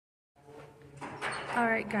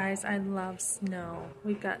Alright guys, I love snow.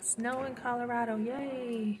 We've got snow in Colorado,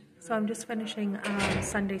 yay! So I'm just finishing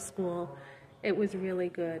Sunday school. It was really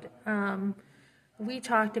good. We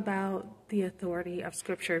talked about the authority of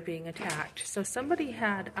Scripture being attacked. So somebody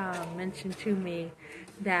had mentioned to me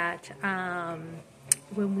that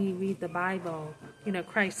when we read the Bible,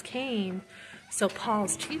 Christ came, so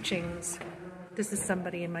Paul's teachings, this is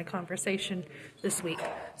somebody in my conversation this week,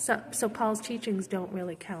 so Paul's teachings don't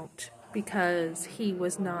really count because he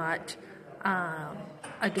was not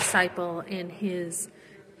a disciple, and his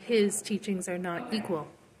teachings are not equal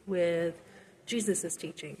with Jesus's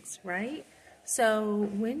teachings, right? So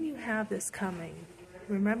when you have this coming,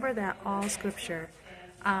 remember that all Scripture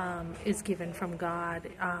is given from God.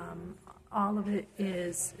 All of it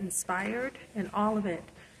is inspired, and all of it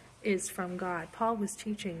is from God. Paul was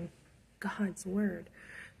teaching God's Word.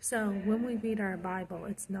 So when we read our Bible,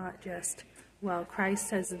 it's not just, well, Christ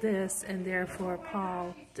says this, and therefore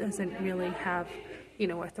Paul doesn't really have,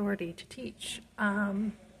 authority to teach.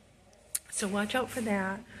 So watch out for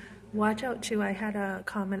that. Watch out too, I had a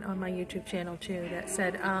comment on my YouTube channel too that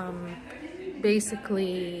said,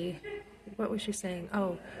 basically, what was she saying?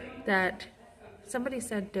 Oh, that somebody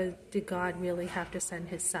said, did God really have to send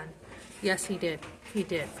his son? Yes, he did. He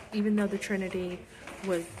did. Even though the Trinity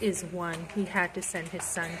is one, he had to send his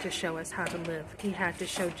son to show us how to live. He had to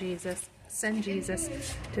send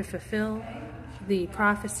Jesus to fulfill the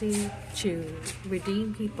prophecy, to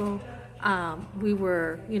redeem people. We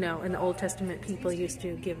were, in the Old Testament, people used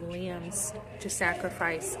to give lambs to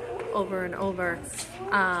sacrifice over and over.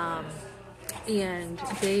 And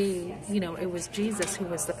they, it was Jesus who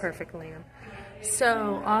was the perfect lamb.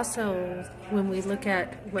 So also, when we look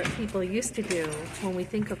at what people used to do, when we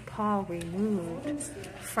think of Paul removed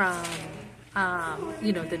from,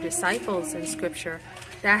 the disciples in Scripture,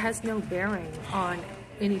 that has no bearing on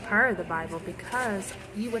any part of the Bible, because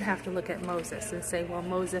you would have to look at Moses and say, well,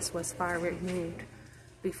 Moses was far removed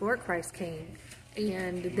before Christ came,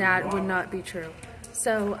 and that would not be true.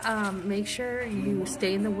 So make sure you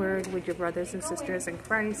stay in the Word with your brothers and sisters in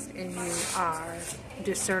Christ, and you are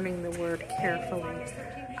discerning the Word carefully.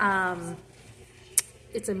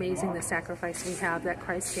 It's amazing the sacrifice we have that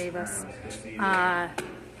Christ gave us.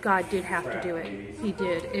 God did have to do it. He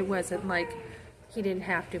did. It wasn't like he didn't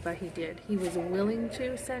have to, but he did. He was willing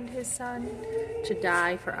to send his son to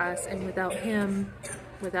die for us, and without him,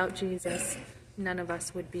 without Jesus, none of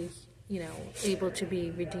us would be able to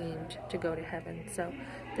be redeemed to go to heaven. So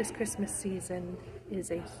this Christmas season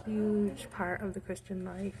is a huge part of the Christian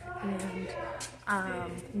life,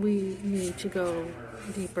 and we need to go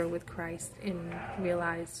deeper with Christ and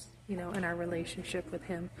realize, in our relationship with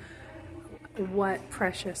him, what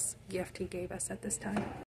precious gift he gave us at this time.